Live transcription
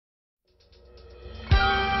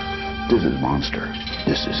This is monster.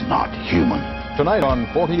 This is not human. Tonight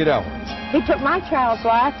on 48 Hours. He took my child's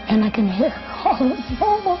life, and I can hear her calling,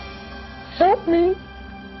 Mama, help me.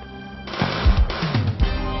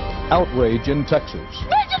 Outrage in Texas.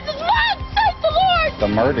 Vengeance is mine, save the Lord!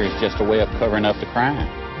 The murder is just a way of covering up the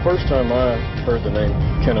crime. First time I heard the name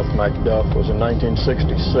Kenneth MacDuff was in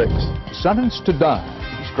 1966. Sentenced to die.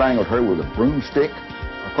 He strangled her with a broomstick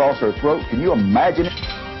across her throat. Can you imagine it?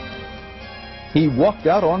 He walked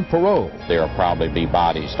out on parole. There'll probably be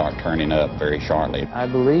bodies start turning up very shortly. I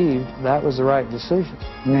believe that was the right decision.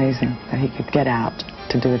 Amazing that he could get out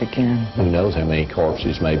to do it again. Who knows how many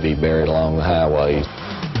corpses may be buried along the highways.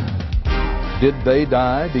 Did they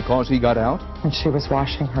die because he got out? When she was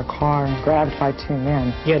washing her car and grabbed by two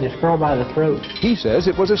men. He had this girl by the throat. He says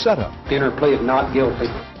it was a setup. In her plea of not guilty.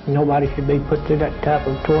 Nobody should be put through that type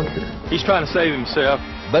of torture. He's trying to save himself.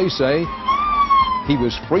 They say he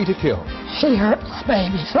was free to kill. She hurt my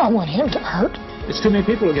baby, so I want him to hurt. It's too many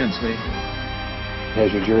people against me.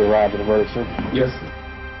 Has your jury arrived at a verdict, sir? Yes.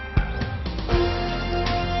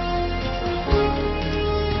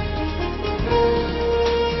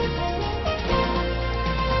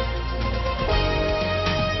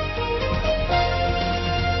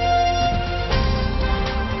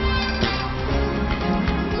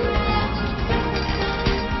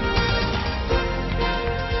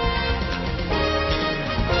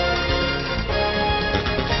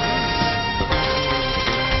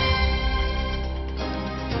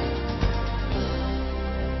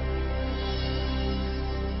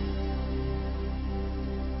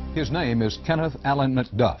 His name is Kenneth Allen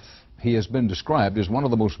MacDuff. He has been described as one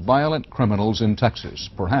of the most violent criminals in Texas,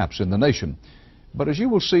 perhaps in the nation. But as you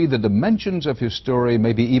will see, the dimensions of his story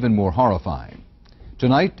may be even more horrifying.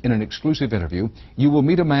 Tonight, in an exclusive interview, you will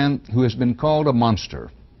meet a man who has been called a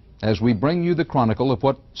monster, as we bring you the chronicle of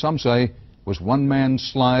what some say was one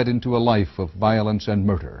man's slide into a life of violence and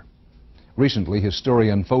murder. Recently, his story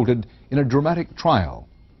unfolded in a dramatic trial,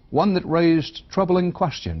 one that raised troubling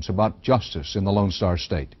questions about justice in the Lone Star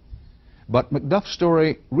State. But MacDuff's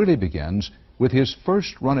story really begins with his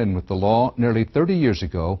first run-in with the law nearly 30 years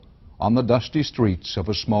ago on the dusty streets of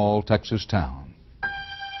a small Texas town.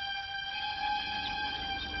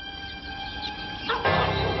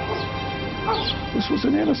 This was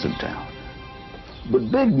an innocent town. But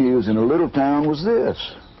big news in a little town was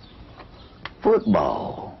this.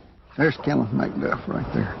 Football. There's Kenneth MacDuff right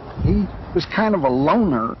there. He was kind of a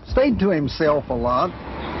loner, stayed to himself a lot.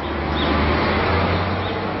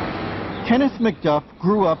 Kenneth MacDuff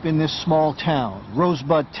grew up in this small town,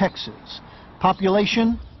 Rosebud, Texas.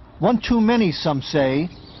 Population, one too many, some say,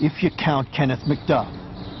 if you count Kenneth MacDuff.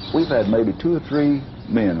 We've had maybe 2 or 3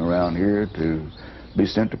 men around here to be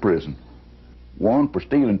sent to prison. One for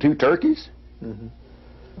stealing 2 turkeys, and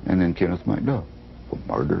then Kenneth MacDuff for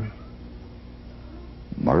murder.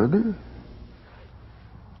 Murder?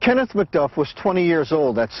 Kenneth MacDuff was 20 years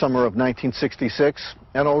old that summer of 1966,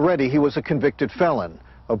 and already he was a convicted felon,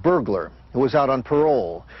 a burglar who was out on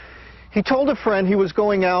parole. He told a friend he was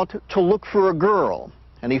going out to look for a girl,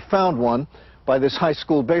 and he found one by this high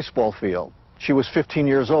school baseball field. She was 15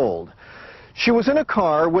 years old. She was in a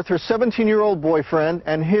car with her 17-year-old boyfriend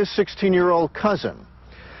and his 16-year-old cousin.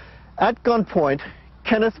 At gunpoint,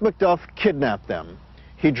 Kenneth MacDuff kidnapped them.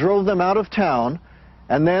 He drove them out of town,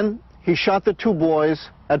 and then he shot the 2 boys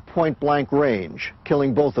at point-blank range,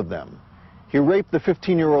 killing both of them. He raped the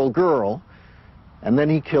 15-year-old girl, and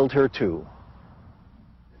then he killed her too.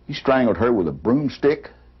 He strangled her with a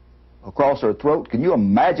broomstick across her throat. Can you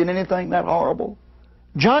imagine anything that horrible?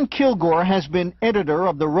 John Kilgore has been editor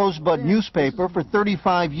of the Rosebud newspaper for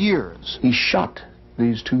 35 years. He shot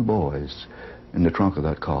these 2 boys in the trunk of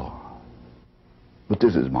that car. But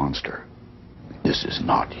this is monster. This is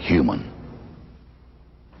not human.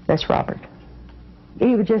 That's Robert.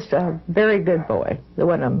 He was just a very good boy. There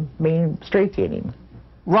wasn't a mean streak in him.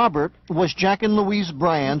 Robert was Jack and Louise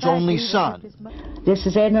Brand's only son. This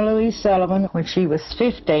is Edna Louise Sullivan when she was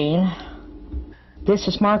 15. This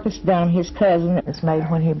is Marcus Dunn, his cousin. It was made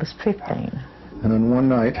when he was 15. And then one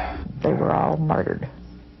night, They were all murdered.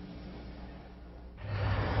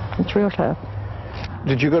 It's real tough.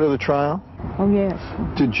 Did you go to the trial? Oh, yes.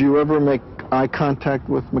 Did you ever make eye contact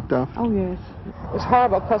with MacDuff? Oh, yes. It was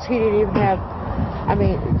horrible because he didn't even have, I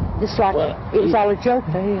mean, just like it was all a joke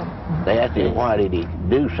to him. They asked him why did he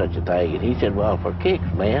do such a thing, and he said, well, for kicks,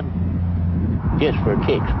 man. Just for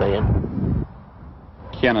kicks, man.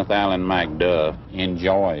 Kenneth Allen MacDuff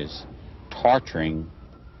enjoys torturing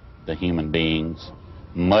the human beings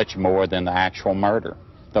much more than the actual murder.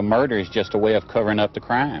 The murder is just a way of covering up the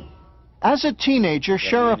crime. As a teenager,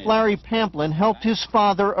 Sheriff Larry Pamplin helped his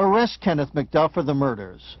father arrest Kenneth MacDuff for the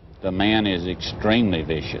murders. The man is extremely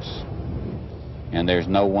vicious, and there's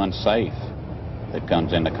no one safe that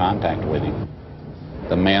comes into contact with him.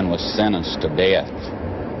 The man was sentenced to death.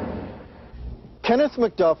 Kenneth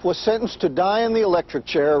McDuff was sentenced to die in the electric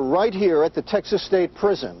chair right here at the Texas State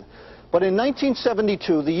Prison. But in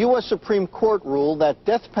 1972, the U.S. Supreme Court ruled that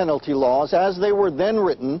death penalty laws, as they were then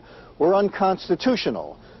written, were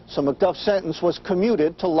unconstitutional. So McDuff's sentence was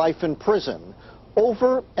commuted to life in prison.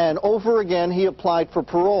 Over and over again, he applied for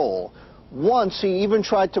parole. Once, he even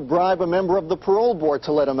tried to bribe a member of the parole board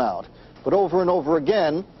to let him out. But over and over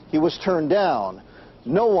again, he was turned down.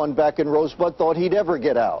 No one back in Rosebud thought he'd ever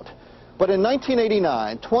get out. But in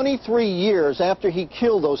 1989, 23 years after he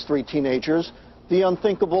killed those 3 teenagers, the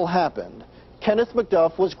unthinkable happened. Kenneth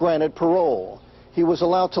McDuff was granted parole. He was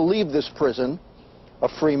allowed to leave this prison a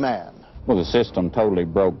free man. Well, the system totally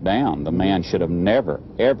broke down. The man should have never,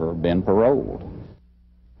 ever been paroled.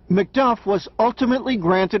 McDuff was ultimately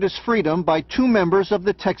granted his freedom by 2 members of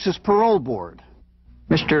the Texas Parole Board.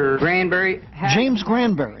 Mr. Granberry? James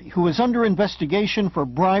Granberry, who is under investigation for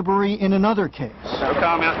bribery in another case. No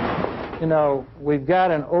comment. You know, we've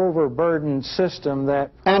got an overburdened system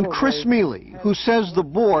that... And Chris Mealy, who says the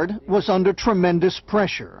board was under tremendous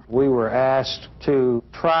pressure. We were asked to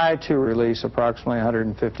try to release approximately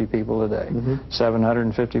 150 people a day.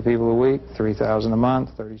 750 people a week, 3,000 a month,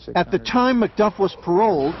 3,600. At the time McDuff was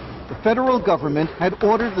paroled, the federal government had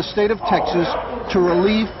ordered the state of Texas to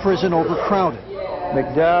relieve prison overcrowding.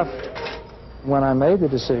 McDuff, when I made the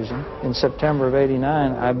decision in September of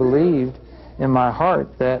 '89, I believed in my heart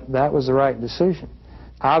that that was the right decision.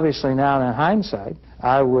 Obviously now in hindsight,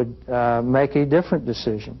 I would make a different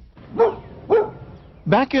decision.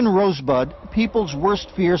 Back in Rosebud, people's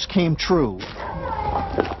worst fears came true.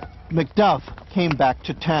 McDuff came back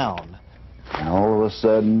to town. And all of a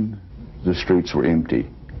sudden, the streets were empty.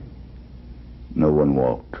 No one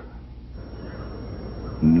walked.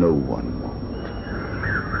 No one walked.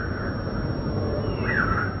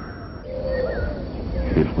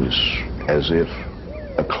 It was as if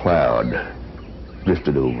a cloud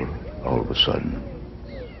lifted over all of a sudden.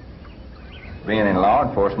 Being in law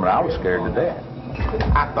enforcement, I was scared to death.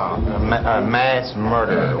 I thought a mass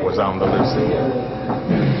murder was on the loose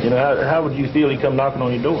again. You know, how would you feel he come knocking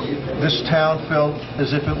on your door? This town felt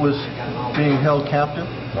as if it was being held captive?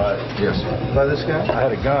 Right. Yes. By this guy? I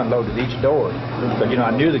had a gun loaded at each door. But, you know,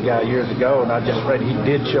 I knew the guy years ago, and I just afraid he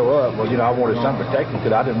did show up. Well, you know, I wanted some protection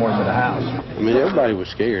because I didn't want him in the house. I mean, everybody was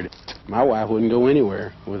scared. My wife wouldn't go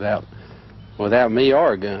anywhere without me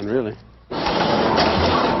or a gun, really.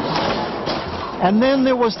 And then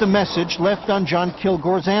there was the message left on John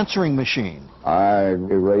Kilgore's answering machine. I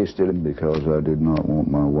erased it because I did not want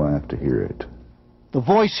my wife to hear it. The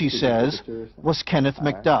voice, he says, was Kenneth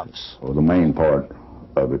McDuff's. Well, the main part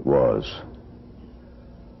of it was,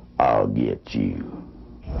 I'll get you.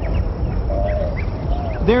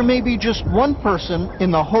 There may be just one person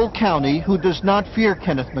in the whole county who does not fear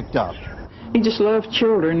Kenneth McDuff. He just loved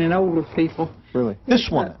children and older people. Really? This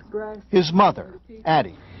woman, his mother,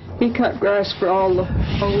 Addie. He cut grass for all the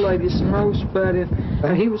old ladies in Rosebud,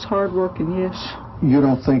 and he was hardworking, yes. You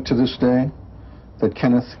don't think to this day that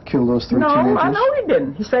Kenneth killed those 3 teenagers? No, I know he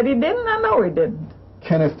didn't. He said he didn't. I know he didn't.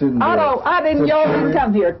 Kenneth didn't. I didn't. Y'all didn't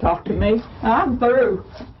come here to talk to me. I'm through.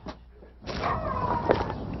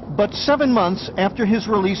 But 7 months after his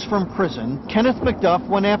release from prison, Kenneth McDuff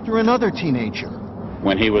went after another teenager.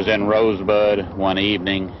 When he was in Rosebud one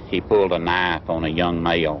evening, he pulled a knife on a young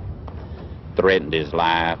male, threatened his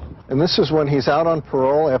life. And this is when he's out on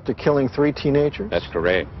parole after killing 3 teenagers? That's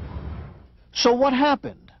correct. So what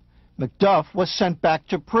happened? McDuff was sent back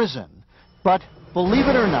to prison. But believe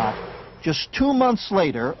it or not, just 2 months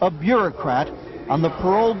later, a bureaucrat on the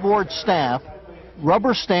parole board staff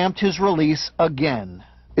rubber-stamped his release again.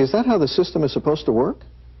 Is that how the system is supposed to work?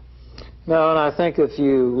 No, and I think if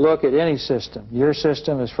you look at any system, your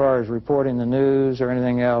system as far as reporting the news or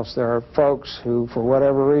anything else, there are folks who, for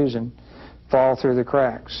whatever reason, fall through the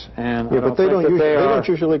cracks. And yeah, but they don't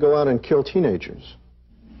usually go out and kill teenagers.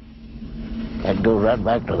 That goes right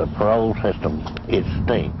back to the parole system. It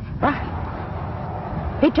stinks.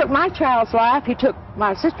 Right. He took my child's life. He took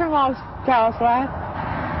my sister-in-law's child's life.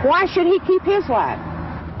 Why should he keep his life?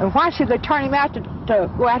 And why should they turn him out to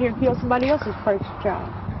go out here and kill somebody else's precious child?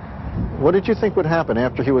 What did you think would happen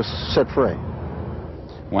after he was set free?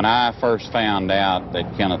 When I first found out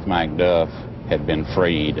that Kenneth McDuff had been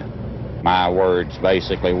freed, my words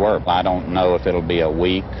basically were, I don't know if it'll be a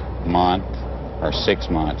week, month, or 6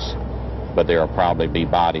 months, but there'll probably be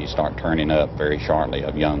bodies start turning up very shortly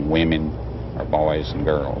of young women or boys and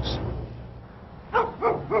girls.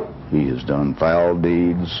 He has done foul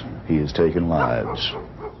deeds. He has taken lives.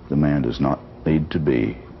 The man does not need to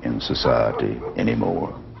be in society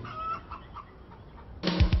anymore.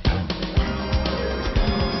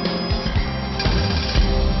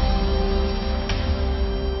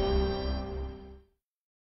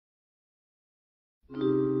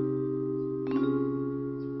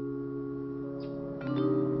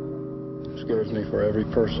 Scares me for every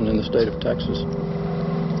person in the state of Texas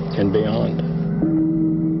and beyond.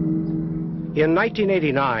 In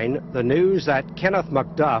 1989, the news that Kenneth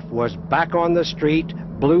McDuff was back on the street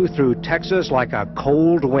blew through Texas like a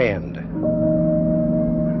cold wind.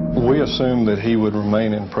 We assumed that he would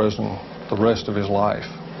remain in prison the rest of his life.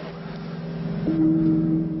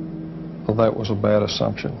 Well, that was a bad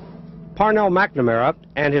assumption. Parnell McNamara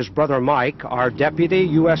and his brother Mike are deputy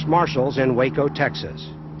U.S. Marshals in Waco, Texas.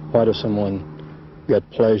 Why does someone get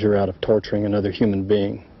pleasure out of torturing another human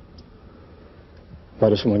being? Why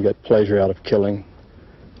does someone get pleasure out of killing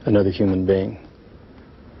another human being?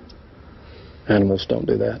 Animals don't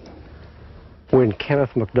do that. When Kenneth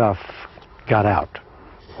McDuff got out,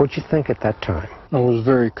 what'd you think at that time? I was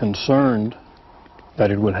very concerned that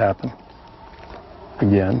it would happen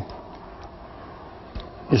again.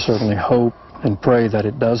 You certainly hope and pray that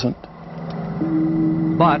it doesn't.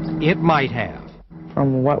 But it might have.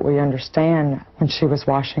 From what we understand, when she was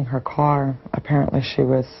washing her car, apparently she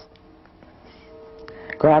was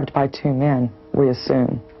grabbed by two men, we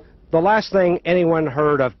assume. The last thing anyone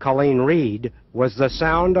heard of Colleen Reed was the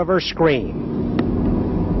sound of her scream.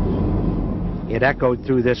 It echoed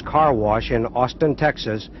through this car wash in Austin,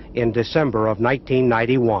 Texas in December of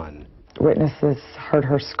 1991. Witnesses heard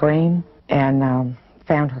her scream and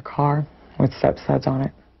found her car with step suds on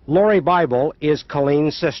it. Lori Bible is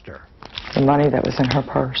Colleen's sister. The money that was in her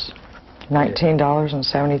purse,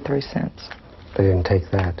 $19.73. They didn't take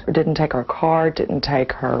that. It didn't take her card, didn't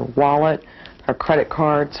take her wallet, her credit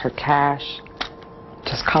cards, her cash.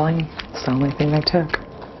 Just Colleen. It's the only thing they took.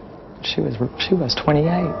 She was 28.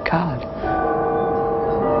 God.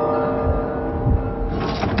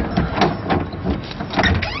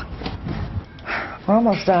 We're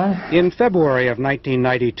almost done. In February of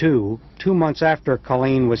 1992, 2 months after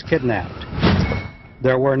Colleen was kidnapped,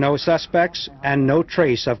 there were no suspects and no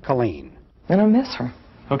trace of Colleen. And I miss her.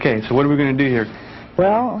 Okay, so what are we going to do here?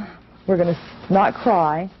 Well, we're going to not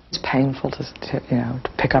cry. It's painful to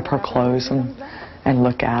pick up her clothes and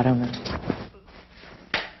look at them.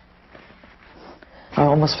 I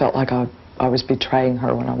almost felt like I was betraying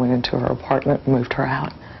her when I went into her apartment and moved her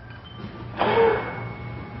out.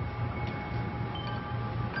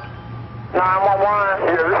 911.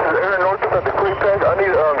 Yeah, this is Aaron Northup at the Quebec. I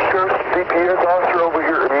need a sheriff's CPS officer over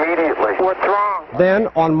here immediately. What's wrong? Then,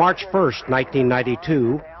 on March 1st,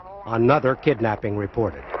 1992, another kidnapping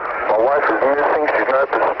reported. My wife is missing. She's not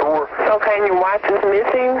at the store. Okay, and your wife is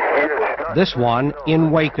missing? Yes. This one in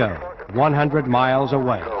Waco, 100 miles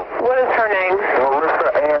away. What is her name? Melissa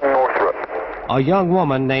Ann Northup. A young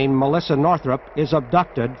woman named Melissa Northup is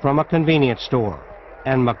abducted from a convenience store,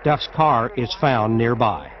 and McDuff's car is found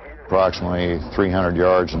nearby. Approximately 300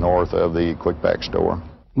 yards north of the Quick-Pack store.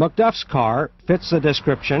 McDuff's car fits the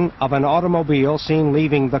description of an automobile seen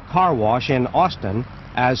leaving the car wash in Austin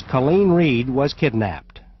as Colleen Reed was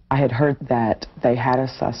kidnapped. I had heard that they had a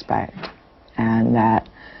suspect and that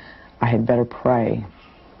I had better pray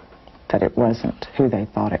that it wasn't who they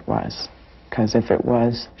thought it was, because if it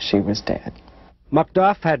was, she was dead.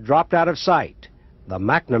 McDuff had dropped out of sight. The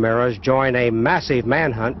McNamaras joined a massive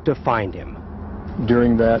manhunt to find him.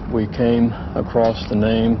 During that, we came across the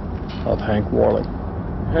name of Hank Worley.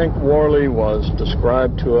 Hank Worley was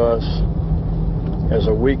described to us as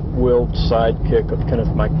a weak-willed sidekick of Kenneth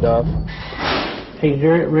McDuff. He's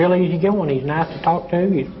real easy going. He's nice to talk to.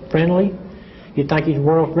 He's friendly. You think he's the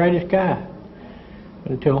world's greatest guy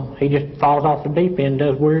until he just falls off the deep end and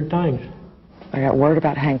does weird things. I got word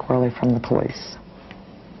about Hank Worley from the police,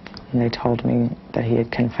 and they told me that he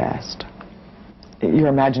had confessed. Your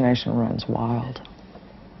imagination runs wild,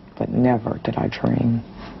 but never did I dream.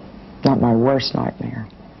 Not my worst nightmare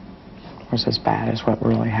was as bad as what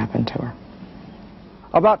really happened to her.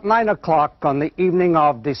 About 9 o'clock on the evening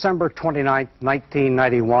of December 29,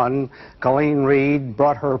 1991, Colleen Reed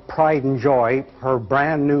brought her pride and joy, her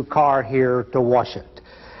brand new car, here to wash it.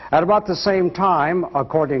 At about the same time,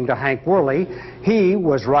 according to Hank Worley, he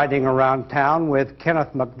was riding around town with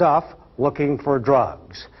Kenneth McDuff looking for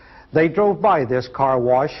drugs. They drove by this car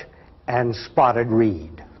wash and spotted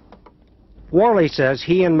Reed. Worley says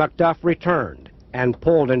he and McDuff returned and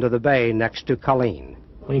pulled into the bay next to Colleen.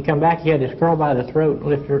 When you come back, he had this girl by the throat and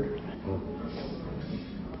lifted her.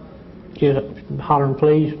 She was hollering,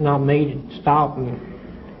 please, not me, stop, and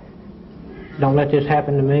don't let this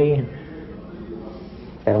happen to me.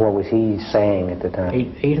 And what was he saying at the time?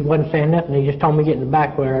 He wasn't saying nothing. He just told me to get in the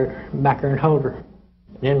back there and hold her.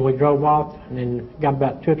 Then we drove off and then got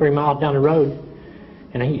about 2 or 3 miles down the road,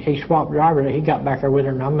 and he swapped driver. He got back there with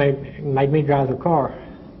her, and I made me drive the car.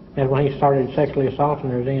 That's when he started sexually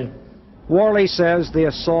assaulting her then. Worley says the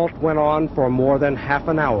assault went on for more than half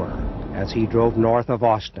an hour as he drove north of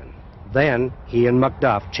Austin. Then he and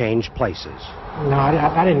McDuff changed places. No,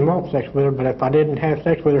 I didn't want sex with her, but if I didn't have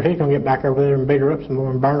sex with her, he's going to get back there with her and beat her up some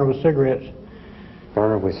more and burn her with cigarettes.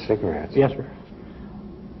 Burn her with cigarettes? Yes, sir.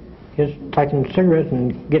 Just taking cigarettes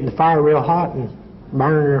and getting the fire real hot and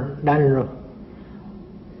burning her down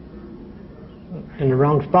in the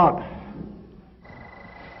wrong spot.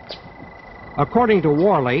 According to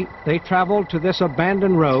Worley, they traveled to this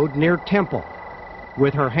abandoned road near Temple.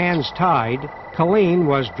 With her hands tied, KiII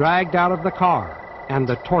was dragged out of the car, and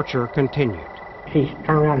the torture continued. He turned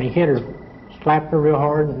around and he hit her, slapped her real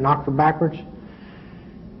hard and knocked her backwards.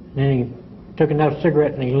 Then he took another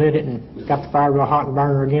cigarette and he lit it and got the fire real hot and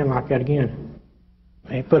burned her again like that again.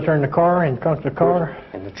 He puts her in the car, in the trunk of the car.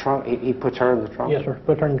 In the trunk? He puts her in the trunk? Yes, sir.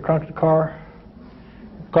 Puts her in the trunk of the car,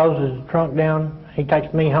 closes the trunk down. He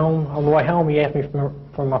takes me home. On the way home, he asked me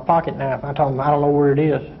for my pocket knife. I told him I don't know where it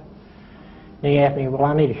is. And he asked me, well,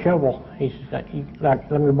 I need a shovel. He said,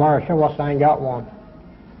 let me borrow a shovel. I said, I ain't got one.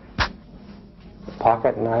 A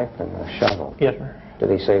pocket knife and a shovel? Yes, sir. Did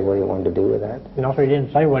he say what he wanted to do with that? No, sir, he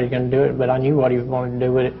didn't say what he was going to do with it, but I knew what he wanted to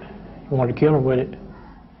do with it. He wanted to kill her with it.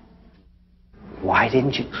 Why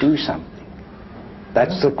didn't you do something?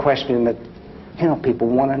 That's the question that, people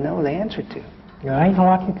want to know the answer to. There ain't a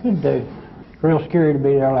lot you could do. It's real scary to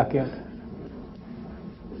be there like that.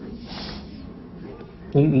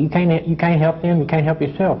 You can't help them, you can't help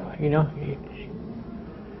yourself,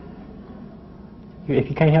 If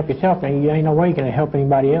you can't help yourself, then you ain't no way you can help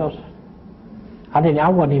anybody else. I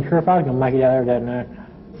wasn't even sure if I was going to make it out there that night.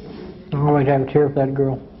 I always have a tear for that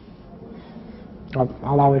girl.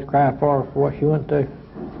 I'll always cry for her for what she went through.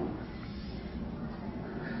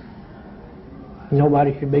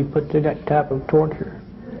 Nobody should be put through that type of torture.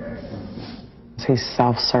 He's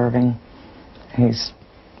self-serving. He's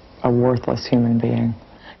a worthless human being.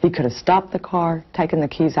 He could have stopped the car, taken the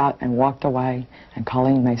keys out, and walked away, and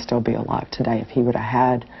KiII may still be alive today if he would have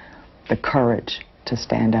had the courage to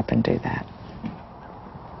stand up and do that.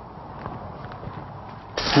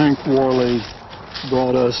 Hank Worley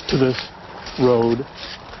brought us to this road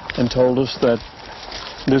and told us that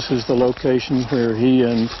this is the location where he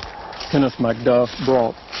and Kenneth McDuff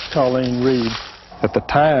brought Colleen Reed. At the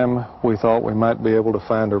time, we thought we might be able to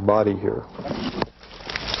find her body here,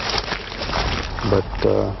 but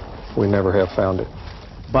we never have found it.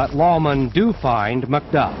 But lawmen do find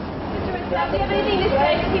McDuff.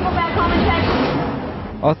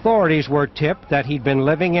 Authorities were tipped that he'd been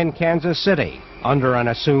living in Kansas City under an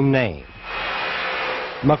assumed name.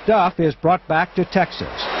 McDuff is brought back to Texas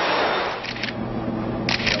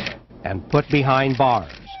and put behind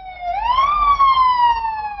bars.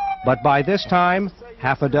 But by this time,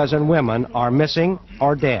 half a dozen women are missing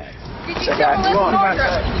or dead. Did you kill Melissa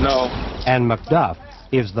Northrup? No. And McDuff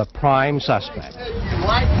is the prime suspect. You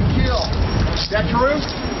like to kill. Is that true?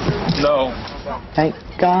 No. Thank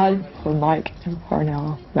God for Mike and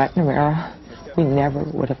Parnell McNamara. We never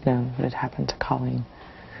would have known what had happened to Colleen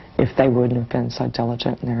if they wouldn't have been so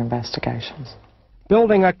diligent in their investigations.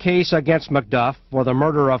 Building a case against McDuff for the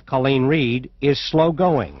murder of Colleen Reed is slow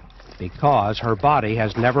going because her body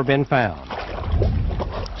has never been found.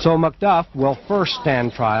 So McDuff will first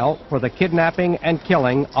stand trial for the kidnapping and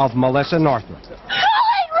killing of Melissa Northrup.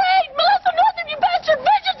 Colleen Reed! Melissa Northrup, you bastard!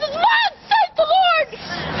 Vengeance is mine! Thank the Lord!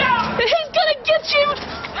 He's gonna get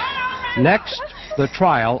you! Next, the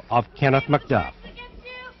trial of Kenneth McDuff.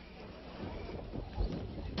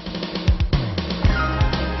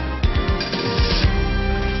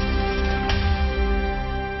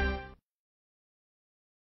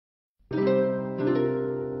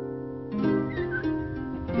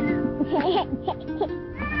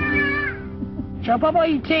 Jump up on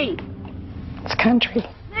your teeth. It's country.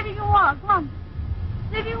 Maybe you can walk. Come on.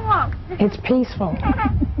 Maybe you can walk. It's peaceful.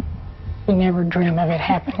 You never dream of it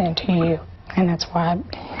happening to you. And that's why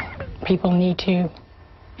people need to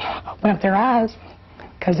open up their eyes,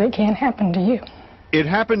 because it can happen to you. It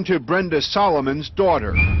happened to Brenda Solomon's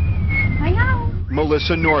daughter,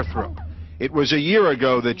 Melissa Northrup. It was a year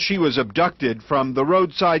ago that she was abducted from the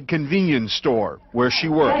roadside convenience store where she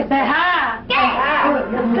worked. Say hi!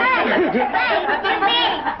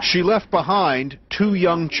 She left behind 2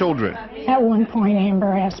 young children. At one point,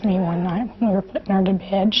 Amber asked me one night when we were putting her to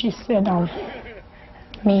bed, she said,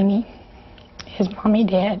 Mimi, is Mommy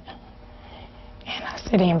dead? And I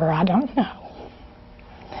said, Amber, I don't know.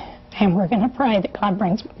 and we're going to pray that God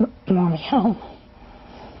brings Mommy home.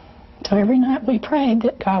 So every night we prayed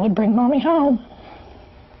that God would bring Mommy home,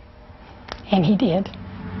 and He did.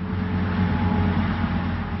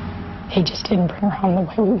 He just didn't bring her home the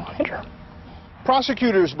way we wanted her.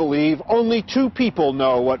 Prosecutors believe only 2 people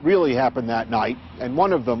know what really happened that night, and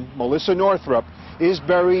one of them, Melissa Northrup, is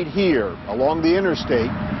buried here along the interstate,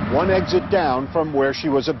 one exit down from where she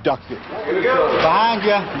was abducted. Here we go. Behind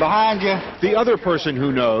you, behind you. The other person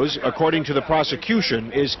who knows, according to the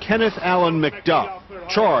prosecution, is Kenneth Allen McDuff,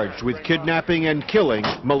 charged with kidnapping and killing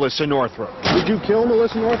Melissa Northrup. Did you kill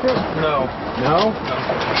Melissa Northrup? No. No?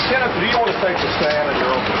 Kenneth, do you want to take the stand in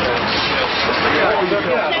your own defense?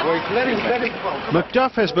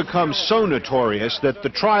 McDuff has become so notorious that the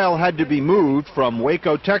trial had to be moved from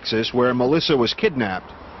Waco, Texas, where Melissa was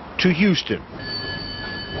kidnapped, to Houston.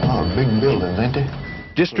 Oh, big buildings, ain't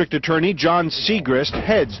they? District Attorney John Segrist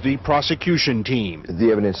heads the prosecution team.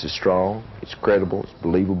 The evidence is strong, it's credible, it's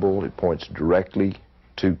believable, it points directly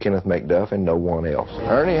to Kenneth McDuff and no one else.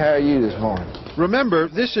 Ernie, how are you this morning? Remember,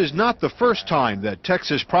 this is not the first time that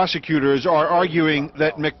Texas prosecutors are arguing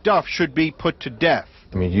that McDuff should be put to death.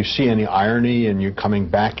 I mean, you see any irony in you coming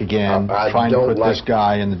back again, trying to put this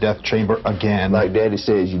guy in the death chamber again? Like Daddy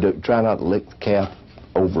says, you try not to lick the calf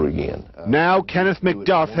over again. Now Kenneth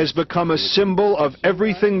McDuff has become a symbol of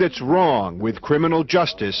everything that's wrong with criminal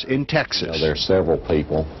justice in Texas. You know, there are several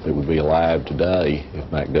people that would be alive today if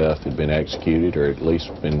McDuff had been executed or at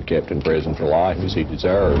least been kept in prison for life as he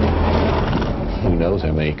deserved. Who knows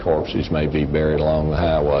how many corpses may be buried along the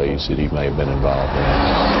highways that he may have been involved in.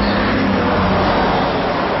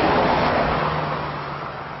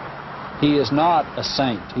 He is not a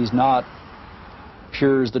saint. He's not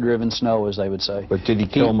pure as the driven snow, as they would say. But did he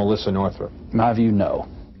kill Melissa Northrup? In my view, no.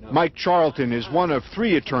 Mike Charlton is one of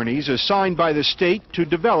 3 attorneys assigned by the state to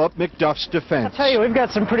develop McDuff's defense. I'll tell you, we've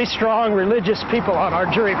got some pretty strong religious people on our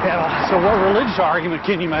jury panel. So what religious argument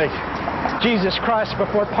can you make? Jesus Christ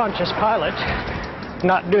before Pontius Pilate,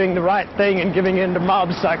 not doing the right thing and giving in to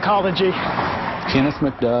mob psychology. Kenneth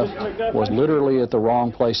McDuff was literally at the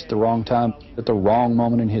wrong place at the wrong time, at the wrong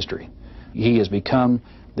moment in history. He has become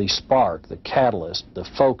the spark, the catalyst, the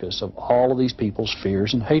focus of all of these people's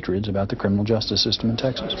fears and hatreds about the criminal justice system in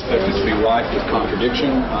Texas. I expect it to be rife with contradiction.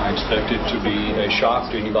 I expect it to be a shock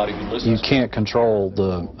to anybody who listens. You can't control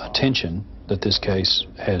the attention that this case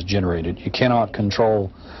has generated. You cannot control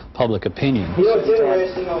public opinion. He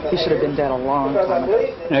should have been dead a long time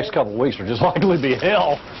ago. The next couple of weeks are just likely to be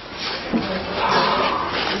hell.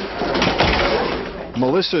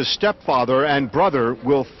 Melissa's stepfather and brother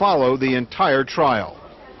will follow the entire trial.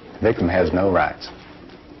 The victim has no rights.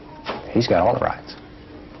 He's got all the rights.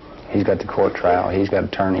 He's got the court trial. He's got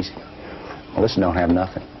attorneys. Melissa don't have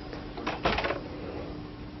nothing.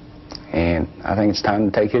 And I think it's time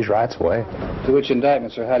to take his rights away. To which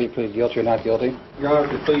indictment, sir? How do you plead, guilty or not guilty? Your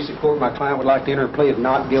Honor, to please the court, my client would like to enter a plea of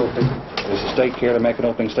not guilty. Does the state care to make an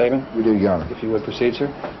opening statement? We do, Your Honor. If you would proceed, sir.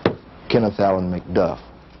 Kenneth Allen McDuff.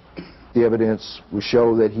 The evidence will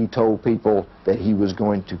show that he told people that he was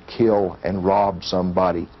going to kill and rob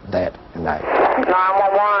somebody that night.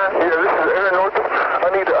 911. Yeah, this is Aaron Northrup.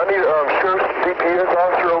 I need Sheriff's DPS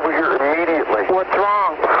officer over here immediately. What's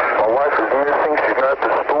wrong? My wife is missing. She's not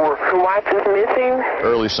at the store. Your wife is missing?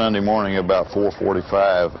 Early Sunday morning, about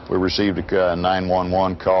 4:45, we received a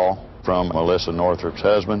 911 call from Melissa Northrup's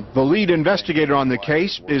husband. The lead investigator on the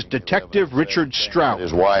case is Detective Richard Strout.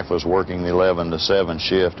 His wife was working the 11 to 7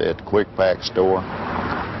 shift at the Quick Pack store,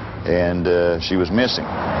 and she was missing.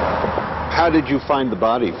 How did you find the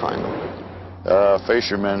body finally?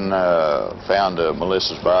 Fishermen found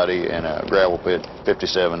Melissa's body in a gravel pit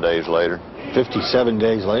 57 days later. 57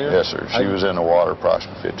 days later? Yes, sir. She was in the water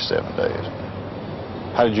approximately 57 days.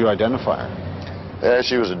 How did you identify her?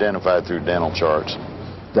 She was identified through dental charts.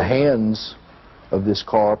 The hands of this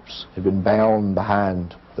corpse had been bound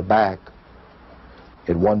behind the back.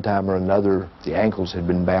 At one time or another, the ankles had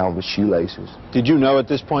been bound with shoelaces. Did you know at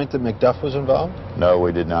this point that McDuff was involved? No,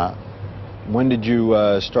 we did not. When did you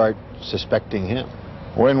start suspecting him?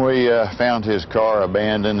 When we found his car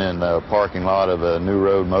abandoned in the parking lot of a New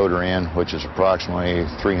Road Motor Inn, which is approximately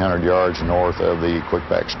 300 yards north of the Quick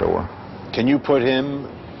Pack store. Can you put him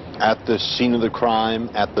at the scene of the crime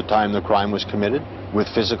at the time the crime was committed with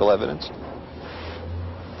physical evidence?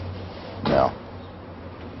 No.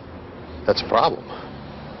 That's a problem.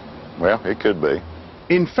 Well, it could be.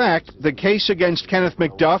 In fact, the case against Kenneth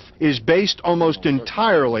McDuff is based almost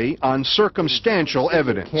entirely on circumstantial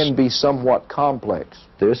evidence. It can be somewhat complex.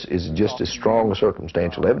 This is just as strong a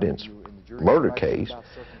circumstantial evidence murder case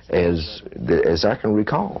as I can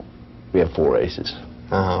recall. We have 4 aces.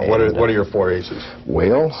 What are your 4 aces?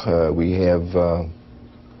 Well, we have,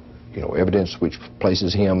 evidence which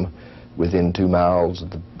places him within 2 miles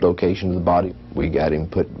of the location of the body. We got him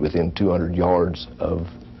put within 200 yards of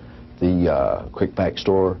the Quick Pack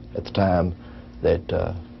store at the time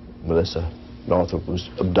that Melissa Northrop was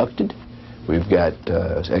abducted. We've got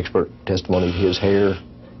expert testimony of his hair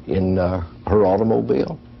in her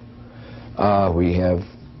automobile. We have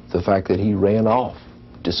the fact that he ran off,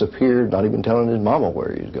 disappeared, not even telling his mama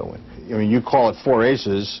where he was going. I mean, you call it 4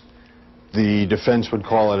 aces. The defense would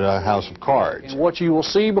call it a house of cards. And what you will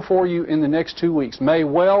see before you in the next 2 weeks may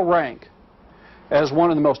well rank as one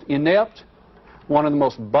of the most inept, one of the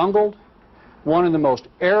most bungled, one of the most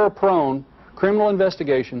error-prone criminal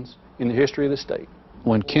investigations in the history of the state.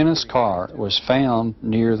 When Kenneth's car was found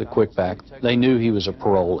near the Quick Pack, they knew he was a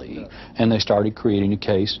parolee, and they started creating a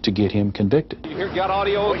case to get him convicted. You hear, got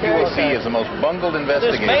audio okay? What you will see is the most bungled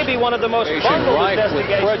investigation. This may be one of the most bungled investigations.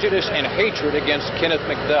 With prejudice and hatred against Kenneth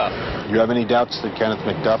McDuff. Do you have any doubts that Kenneth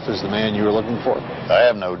McDuff is the man you were looking for? I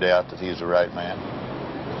have no doubt that he's the right man.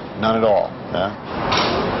 None at all? Huh?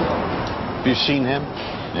 Have you seen him?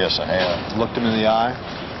 Yes, I have. Looked him in the eye?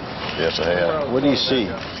 Yes, I have. What do you see?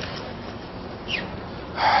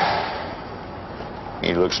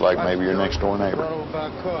 He looks like maybe your next door neighbor.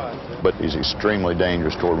 But he's extremely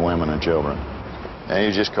dangerous toward women and children. And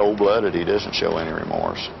he's just cold-blooded. He doesn't show any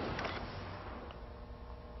remorse.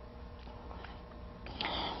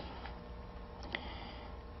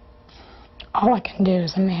 All I can do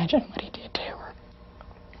is imagine what he did to her.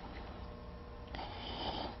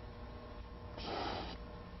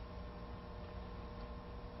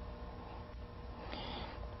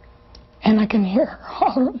 And I can hear her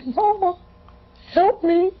hollering, "Mama, help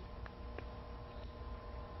me."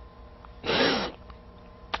 And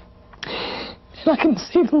I can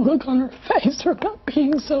see the look on her face about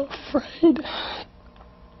being so afraid.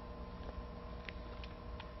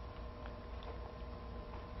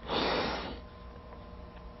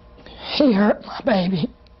 He hurt my baby,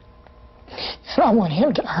 and I want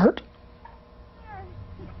him to hurt.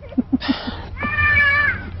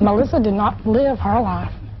 Melissa did not live her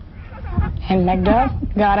life, and McDuff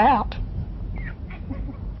got out.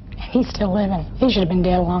 And he's still living. He should have been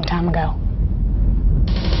dead a long time ago.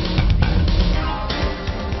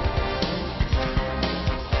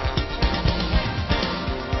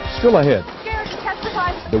 Still ahead.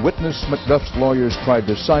 The witness McDuff's lawyers tried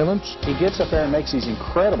to silence. He gets up there and makes these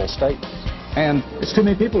incredible statements. And it's too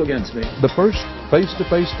many people against me. The first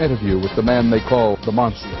face-to-face interview with the man they call the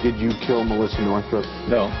monster. Did you kill Melissa Northrop?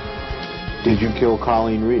 No. Did you kill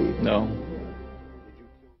Colleen Reed? No.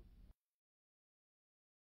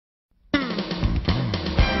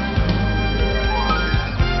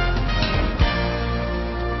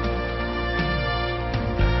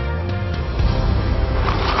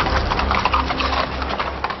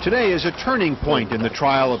 Today is a turning point in the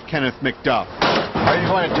trial of Kenneth McDuff. Are you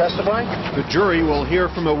going to testify? The jury will hear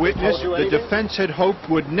from a witness the defense had hoped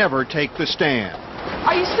would never take the stand.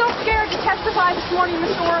 Are you still scared to testify this morning,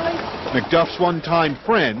 Mr. Worley? McDuff's one-time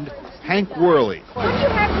friend, Hank Worley. What do you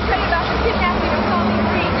have to say about the kidnapping of Colleen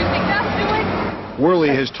Reed? Did McDuff do it? Worley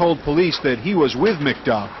has told police that he was with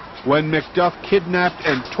McDuff when McDuff kidnapped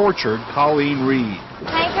and tortured Colleen Reed.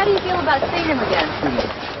 Hank, how do you feel about seeing him again?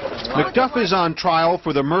 McDuff is on trial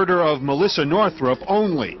for the murder of Melissa Northrop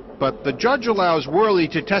only, but the judge allows Worley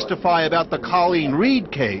to testify about the Colleen Reed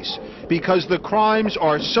case because the crimes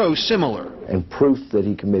are so similar. And proof that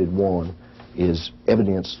he committed one is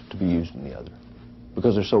evidence to be used in the other,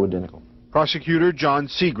 because they're so identical. Prosecutor John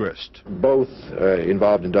Segrist. Both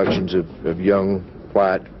involved abductions of young,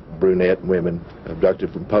 white, brunette women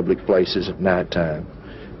abducted from public places at nighttime.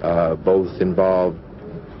 Both involved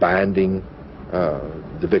binding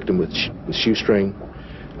the victim with shoestring.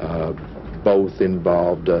 Both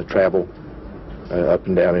involved travel up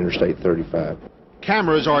and down Interstate 35.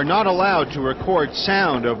 Cameras are not allowed to record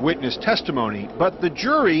sound of witness testimony, but the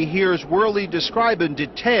jury hears Worley describe in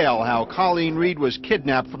detail how Colleen Reed was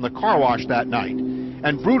kidnapped from the car wash that night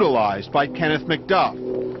and brutalized by Kenneth McDuff.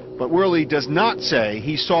 But Worley does not say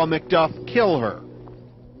he saw McDuff kill her.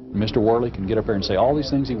 Mr. Worley can get up there and say all these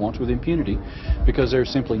things he wants with impunity because there's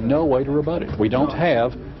simply no way to rebut it. We don't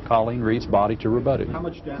have Colleen Reed's body to rebut it.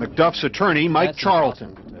 McDuff's attorney, Mike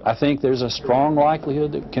Charlton. I think there's a strong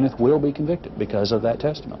likelihood that Kenneth will be convicted because of that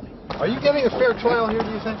testimony. Are you getting a fair trial here, do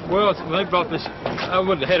you think? Well, they brought this, I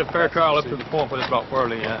wouldn't have had a fair trial up to the point where they brought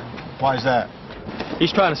Worley in. Why is that?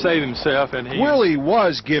 He's trying to save himself, and he... Worley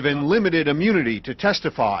was given limited immunity to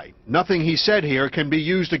testify. Nothing he said here can be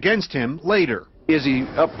used against him later. Is he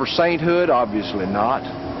up for sainthood? Obviously not.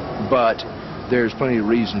 But There's plenty of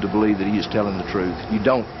reason to believe that he is telling the truth. You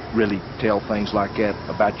don't really tell things like that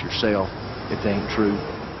about yourself if they ain't true.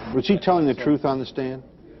 Was he telling the truth on the stand?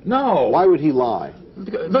 No. Why would he lie?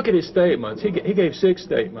 Look at his statements. He gave 6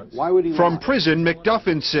 statements. Why would he lie? From prison, McDuff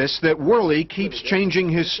insists that Worley keeps changing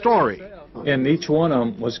his story. And each one of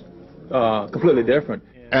them was completely different.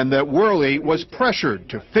 And that Worley was pressured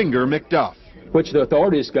to finger McDuff. Which the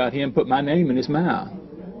authorities got him put my name in his mouth.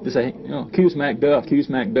 To say, you know, accuse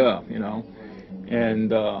McDuff, you know.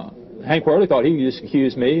 And Hank Worley thought he could just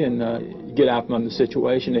accuse me and get out from the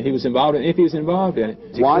situation that he was involved in, if he was involved in it.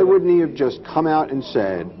 Why wouldn't he have just come out and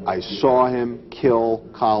said, I saw him kill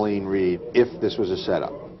Colleen Reed, if this was a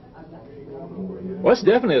setup? Well, it's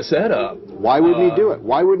definitely a setup. Why wouldn't he do it?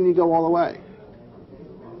 Why wouldn't he go all the way?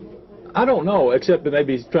 I don't know, except that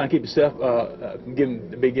maybe he's trying to keep himself from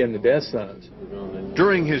getting the death sentence.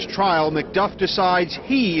 During his trial, McDuff decides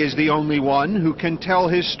he is the only one who can tell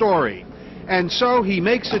his story. And so he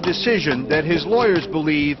makes a decision that his lawyers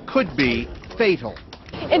believe could be fatal.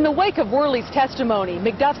 In the wake of Worley's testimony,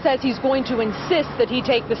 McDuff says he's going to insist that he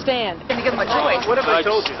take the stand. Going to give him a choice. What have I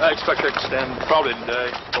told you? I expect to stand probably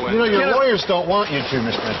today. You know, your lawyers don't want you to,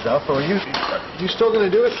 Mr. McDuff. Are you still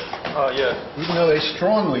going to do it? Yeah. Even though they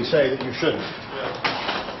strongly say that you shouldn't.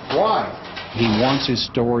 Yeah. Why? He wants his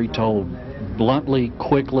story told bluntly,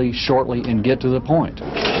 quickly, shortly, and get to the point.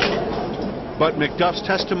 But McDuff's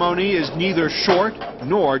testimony is neither short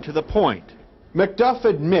nor to the point. McDuff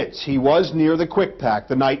admits he was near the Quick Pack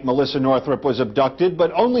the night Melissa Northrup was abducted,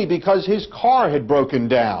 but only because his car had broken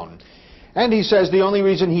down. And he says the only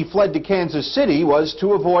reason he fled to Kansas City was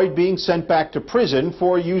to avoid being sent back to prison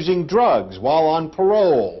for using drugs while on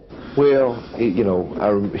parole. Well,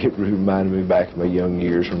 it reminded me back of my young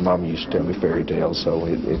years when Mom used to tell me fairy tales, so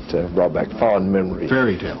it brought back fond memories.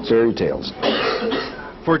 Fairy tales? Fairy tales.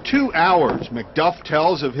 For 2 hours, McDuff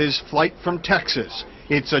tells of his flight from Texas.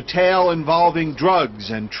 It's a tale involving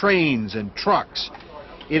drugs and trains and trucks.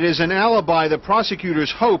 It is an alibi the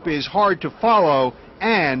prosecutors hope is hard to follow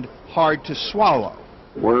and hard to swallow.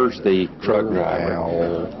 Where's the truck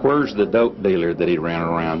driver? Where's the dope dealer that he ran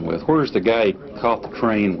around with? Where's the guy he caught the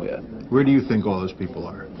train with? Where do you think all those people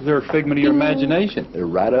are? They're a figment of your imagination. They're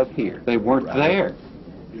right up here. They weren't there.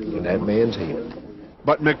 In that man's head.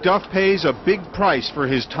 But McDuff pays a big price for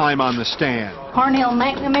his time on the stand. Parnell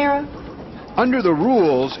McNamara? Under the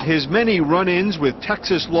rules, his many run-ins with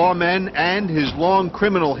Texas lawmen and his long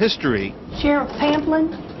criminal history, Sheriff Pamplin?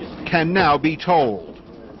 can now be told.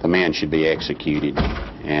 The man should be executed,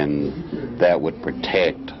 and that would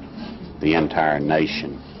protect the entire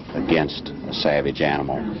nation against a savage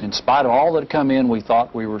animal. In spite of all that had come in, we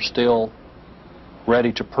thought we were still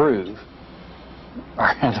ready to prove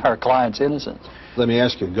our client's innocence. Let me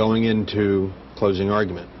ask you, going into closing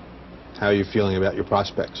argument, how are you feeling about your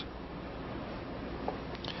prospects?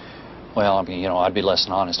 Well, I mean, I'd be less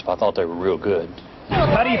than honest if I thought they were real good.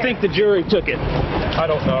 How do you think the jury took it? I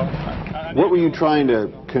don't know. What were you trying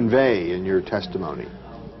to convey in your testimony?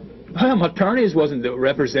 Well, my attorneys wasn't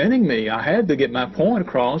representing me. I had to get my point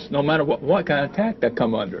across, no matter what kind of attack I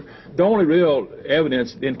come under. The only real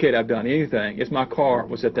evidence to indicate I've done anything is my car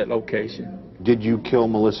was at that location. Did you kill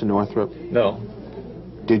Melissa Northrup? No.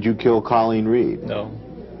 Did you kill Colleen Reed? No.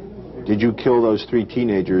 Did you kill those 3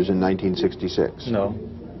 teenagers in 1966? No.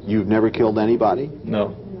 You've never killed anybody?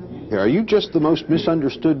 No. Are you just the most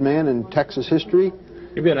misunderstood man in Texas history?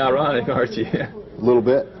 You're being ironic, aren't you? A little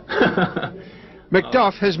bit.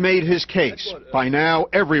 McDuff has made his case. By now,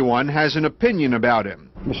 everyone has an opinion about him.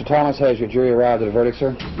 Mr. Thomas, has your jury arrived at a verdict,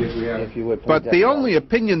 sir? Yes, we have. If you would, but the only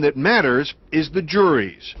opinion that matters is the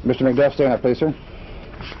jury's. Mr. McDuff, stand up, please, sir.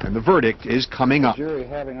 And the verdict is coming up. The jury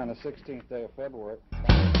having on the 16th day of February.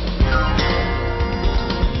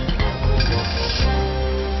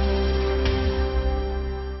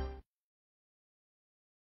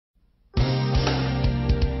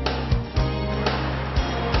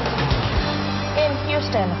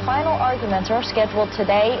 Final arguments are scheduled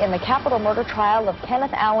today in the capital murder trial of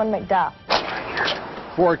Kenneth Allen McDuff.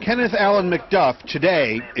 For Kenneth Allen McDuff,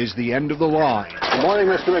 today is the end of the line. Good morning,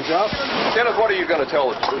 Mr. McDuff. Kenneth, what are you going to tell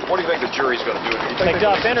us? What do you think the jury's going to do?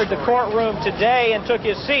 McDuff entered the courtroom today and took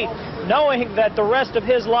his seat, knowing that the rest of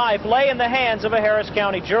his life lay in the hands of a Harris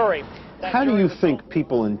County jury. How do you think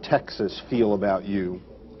people in Texas feel about you?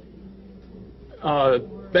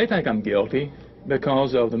 They think I'm guilty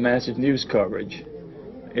because of the massive news coverage.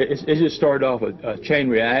 It just started off a chain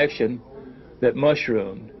reaction that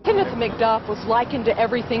mushroomed. Kenneth McDuff was likened to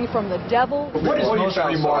everything from the devil. What is most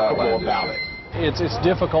remarkable about it? It's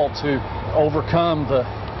difficult to overcome the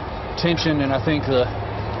tension and I think the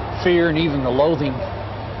fear and even the loathing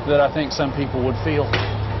that I think some people would feel.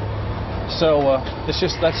 So it's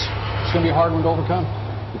going to be a hard one to overcome.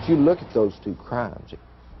 If you look at those two crimes,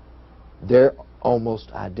 they're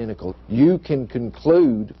almost identical. You can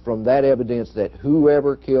conclude from that evidence that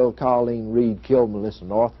whoever killed Colleen Reed killed Melissa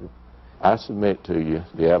Northrup. I submit to you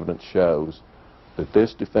the evidence shows that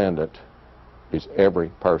this defendant is every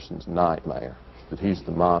person's nightmare, that he's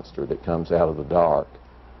the monster that comes out of the dark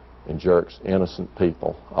and jerks innocent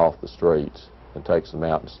people off the streets and takes them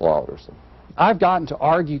out and slaughters them. I've gotten to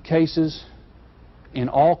argue cases in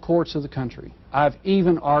all courts of the country. I've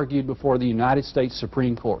even argued before the United States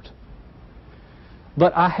Supreme Court.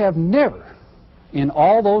 But I have never, in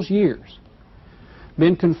all those years,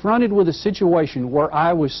 been confronted with a situation where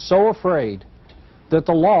I was so afraid that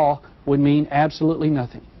the law would mean absolutely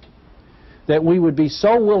nothing, that we would be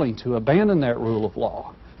so willing to abandon that rule of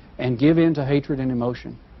law and give in to hatred and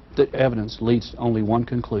emotion that evidence leads to only one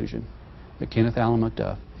conclusion, that Kenneth Allen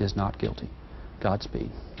McDuff is not guilty. Godspeed.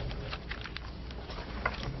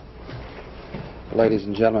 Ladies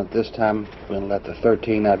and gentlemen, at this time, we're going to let the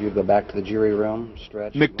 13 of you go back to the jury room.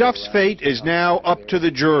 Stretch. McDuff's fate is now up to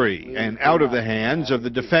the jury and out of the hands of the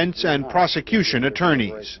defense and prosecution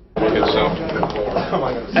attorneys.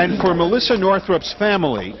 And for Melissa Northrup's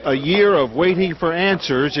family, a year of waiting for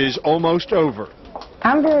answers is almost over.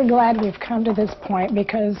 I'm very glad we've come to this point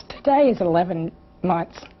because today is 11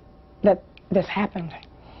 months that this happened.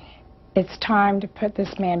 It's time to put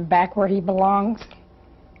this man back where he belongs.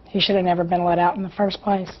 He should have never been let out in the first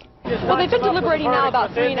place. Well, they've been deliberating now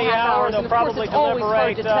about 3.5 hours, and of course it's always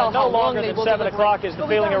hard to tell how long they will deliberate. No longer than 7 o'clock is the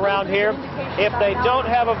feeling around here. If they don't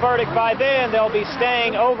have a verdict by then, they'll be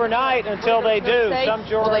staying overnight until they do.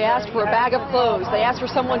 Well, they asked for a bag of clothes. They asked for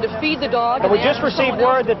someone to feed the dog. And we just received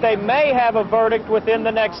word that they may have a verdict within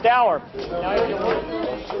the next hour.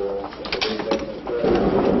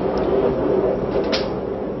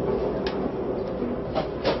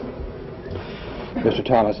 Mr.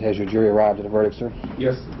 Thomas, has your jury arrived at a verdict, sir?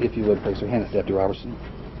 Yes. If you would, please, sir. Hand it to Deputy Robertson.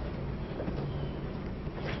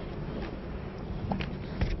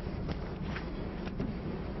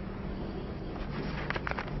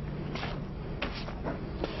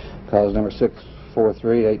 Cause number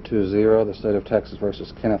 643-820, the State of Texas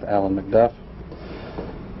versus Kenneth Allen McDuff.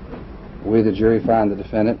 We, the jury, find the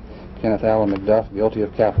defendant, Kenneth Allen McDuff, guilty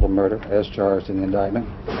of capital murder as charged in the indictment.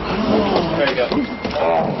 There you go.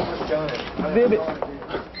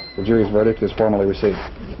 The jury's verdict is formally received.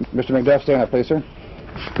 Mr. McDuff, stand up, please, sir.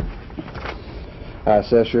 I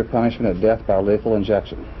assess your punishment of death by lethal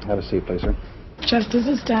injection. Have a seat, please, sir. Justice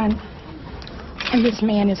is done, and this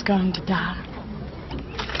man is going to die.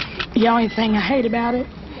 The only thing I hate about it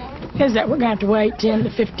is that we're going to have to wait 10 to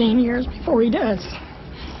 15 years before he does.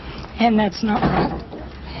 And that's not right.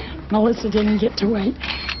 Melissa didn't get to wait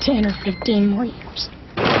 10 or 15 more years.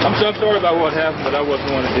 I'm so sorry about what happened, but I wasn't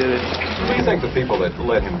the one that did it. Do you think the people that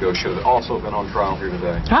let him go should have also been on trial here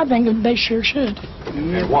today? I think that they sure should.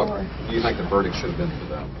 And what do you think the verdict should have been for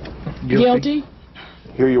them? Guilty.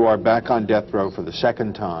 Here you are back on death row for the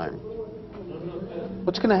second time.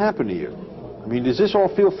 What's going to happen to you? I mean, does this all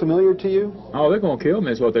feel familiar to you? Oh, they're going to kill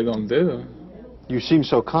me is what they're going to do. You seem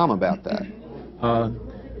so calm about that.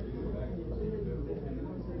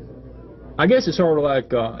 I guess it's sort of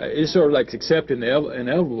like accepting the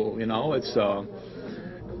inevitable, you know. It's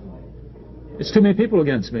too many people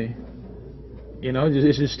against me. You know,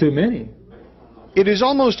 it's just too many. It is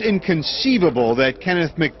almost inconceivable that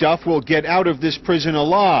Kenneth McDuff will get out of this prison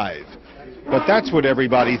alive. But that's what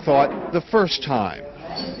everybody thought the first time.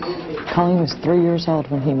 Colleen was 3 years old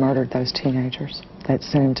when he murdered those teenagers that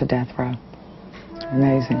sent him to death row.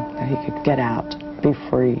 Amazing that he could get out, be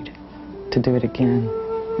freed to do it again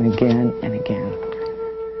and again and again.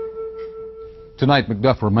 Tonight,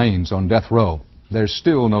 McDuff remains on death row. There's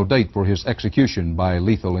still no date for his execution by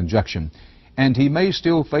lethal injection, and he may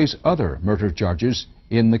still face other murder charges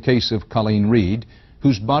in the case of Colleen Reed,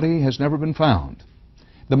 whose body has never been found.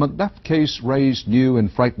 The McDuff case raised new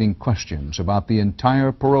and frightening questions about the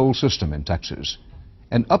entire parole system in Texas.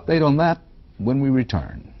 An update on that when we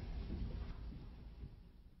return.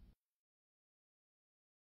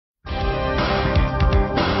 The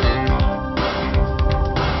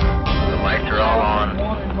lights are all on.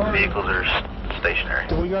 Vehicles are stationary.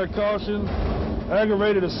 We got caution,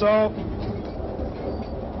 aggravated assault.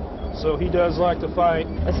 So he does like to fight.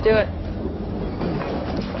 Let's do it.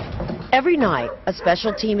 Every night, a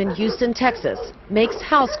special team in Houston, Texas, makes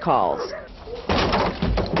house calls.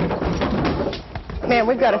 Man,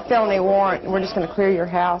 we've got a felony warrant, and we're just going to clear your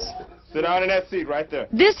house. Sit down in that seat right there.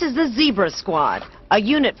 This is the Zebra Squad, a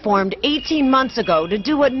unit formed 18 months ago to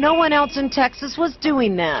do what no one else in Texas was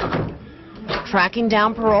doing then. tracking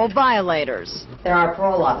down parole violators. There are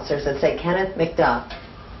parole officers that say Kenneth McDuff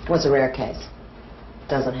was a rare case.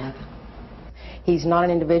 Doesn't happen. He's not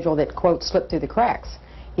an individual that, quote, slipped through the cracks.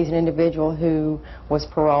 He's an individual who was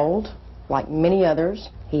paroled, like many others.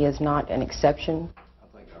 He is not an exception.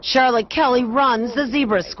 Charlotte Kelly runs the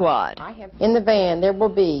Zebra Squad. In the van, there will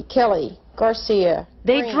be Kelly, Garcia.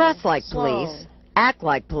 They Green, dress like Sloan, police, act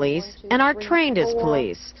like police, and are trained as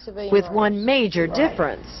police, with one major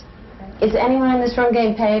difference. Is anyone in this room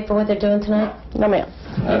getting paid for what they're doing tonight? No, ma'am.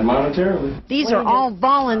 Not monetarily. These are all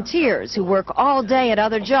volunteers who work all day at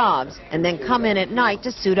other jobs and then come in at night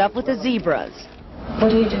to suit up with the Zebras. What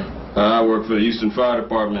do you do? I work for the Houston Fire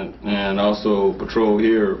Department and also patrol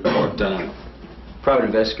here part-time. Private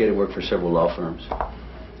investigator, worked for several law firms.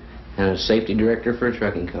 And a safety director for a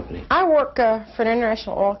trucking company. I work for an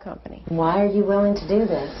international oil company. Why are you willing to do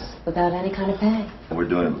this without any kind of pay? We're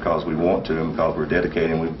doing it because we want to and because we're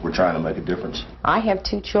dedicated and we're trying to make a difference. I have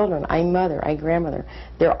 2 children, a mother, a grandmother.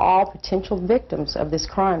 They're all potential victims of this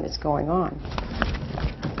crime that's going on.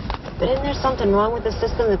 But isn't there something wrong with the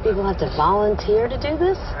system that people have to volunteer to do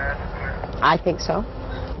this? I think so,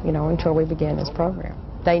 you know, until we began this program.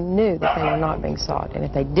 They knew that they were not being sought, and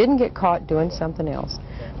if they didn't get caught doing something else,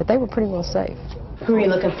 that they were pretty well safe. Who are you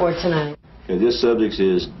looking for tonight? Okay, this subject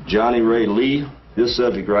is Johnny Ray Lee. This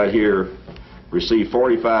subject right here received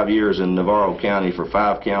 45 years in Navarro County for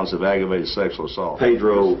 5 counts of aggravated sexual assault.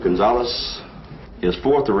 Pedro Gonzalez. His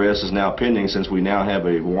 4th arrest is now pending since we now have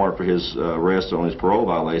a warrant for his arrest on his parole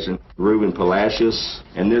violation. Ruben Palacios,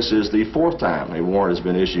 and this is the 4th time a warrant has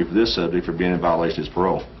been issued for this subject for being in violation of his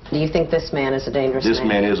parole. Do you think this man is a dangerous man? This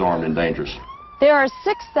man is armed and dangerous. There are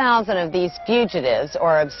 6,000 of these fugitives,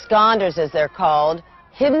 or absconders as they're called,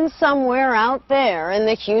 hidden somewhere out there in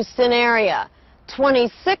the Houston area.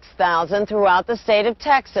 26,000 throughout the state of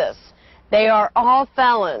Texas. They are all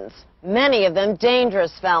felons, many of them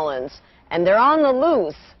dangerous felons, and they're on the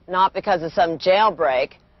loose, not because of some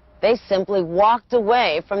jailbreak. They simply walked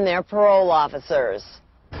away from their parole officers.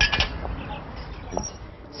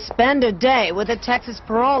 Spend a day with a Texas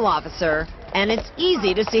parole officer, and it's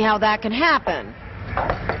easy to see how that can happen.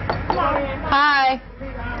 Hi.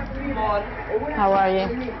 How are you?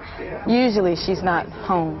 Usually she's not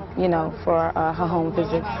home, you know, for her home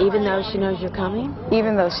visit. Even though she knows you're coming?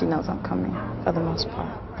 Even though she knows I'm coming, for the most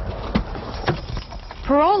part.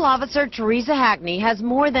 Parole officer Teresa Hackney has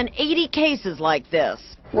more than 80 cases like this.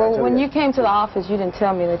 Well, when you came to the office, you didn't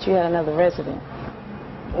tell me that you had another resident.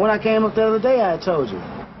 When I came up the other day, I told you.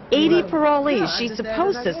 80 parolees she's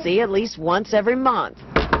supposed to see at least once every month.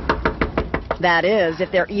 That is,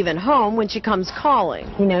 if they're even home when she comes calling.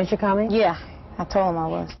 He knows you're coming? Yeah, I told him I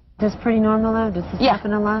was. That's pretty normal, though? Does this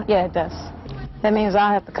happen a lot? Yeah, it does. That means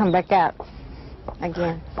I'll have to come back out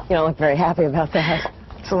again. You don't look very happy about that.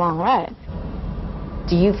 It's a long ride.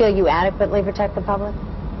 Do you feel you adequately protect the public?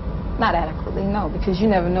 Not adequately, no, because you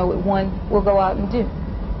never know what one will go out and do.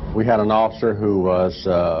 We had an officer who was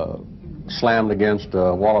slammed against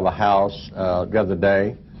the wall of the house the other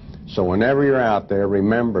day. So whenever you're out there,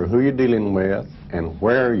 remember who you're dealing with and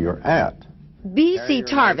where you're at. B.C.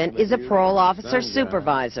 Tarvin is a parole officer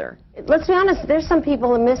supervisor. Let's be honest, there's some people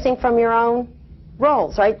who are missing from your own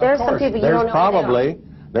roles, right? There's some people you don't know.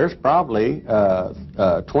 There's probably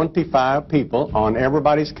 25 people on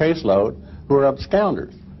everybody's caseload who are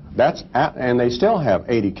absconders. And they still have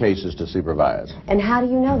 80 cases to supervise. And how do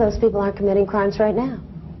you know those people aren't committing crimes right now?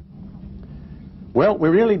 Well, we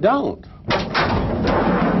really don't.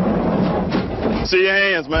 See your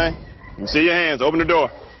hands, man. See your hands. Open the door.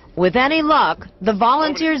 With any luck, the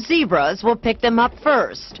volunteer Zebras will pick them up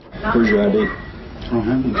first. Where's your ID? I don't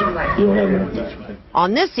have any. You don't have any.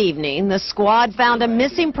 On this evening, the squad found a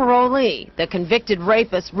missing parolee, the convicted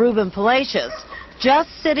rapist Ruben Palacios, just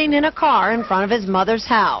sitting in a car in front of his mother's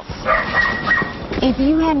house. If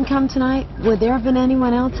you hadn't come tonight, would there have been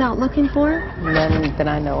anyone else out looking for him? None that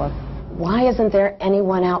I know of. Why isn't there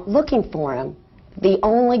anyone out looking for him? The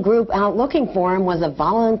only group out looking for him was a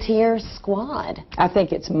volunteer squad. I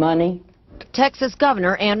think it's money. Texas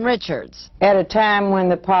Governor Ann Richards. At a time when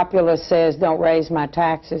the populace says don't raise my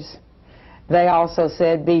taxes, they also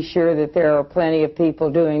said be sure that there are plenty of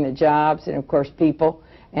people doing the jobs, and of course people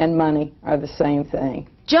and money are the same thing.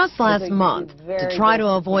 Just last month, to try to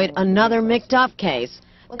avoid another McDuff case,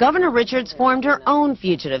 Governor Richards formed her own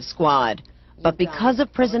fugitive squad. But because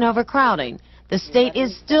of prison overcrowding, the state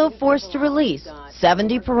is still forced to release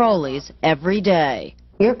 70 parolees every day.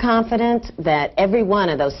 You're confident that every one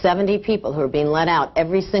of those 70 people who are being let out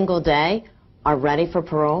every single day are ready for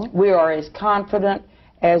parole? We are as confident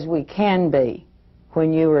as we can be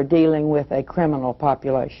when you are dealing with a criminal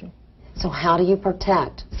population. So how do you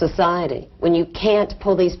protect society when you can't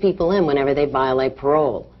pull these people in whenever they violate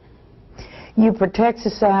parole? You protect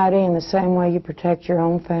society in the same way you protect your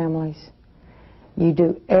own families. You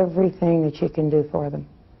do everything that you can do for them.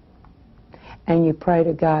 And you pray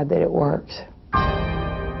to God that it works.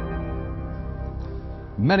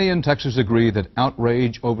 Many in Texas agree that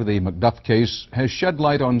outrage over the McDuff case has shed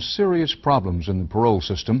light on serious problems in the parole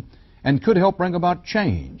system and could help bring about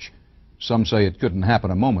change. Some say it couldn't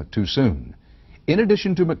happen a moment too soon. In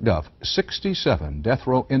addition to McDuff, 67 death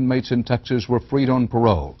row inmates in Texas were freed on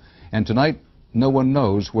parole, and tonight no one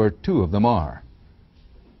knows where 2 of them are.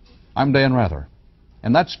 I'm Dan Rather,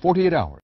 and that's 48 Hours.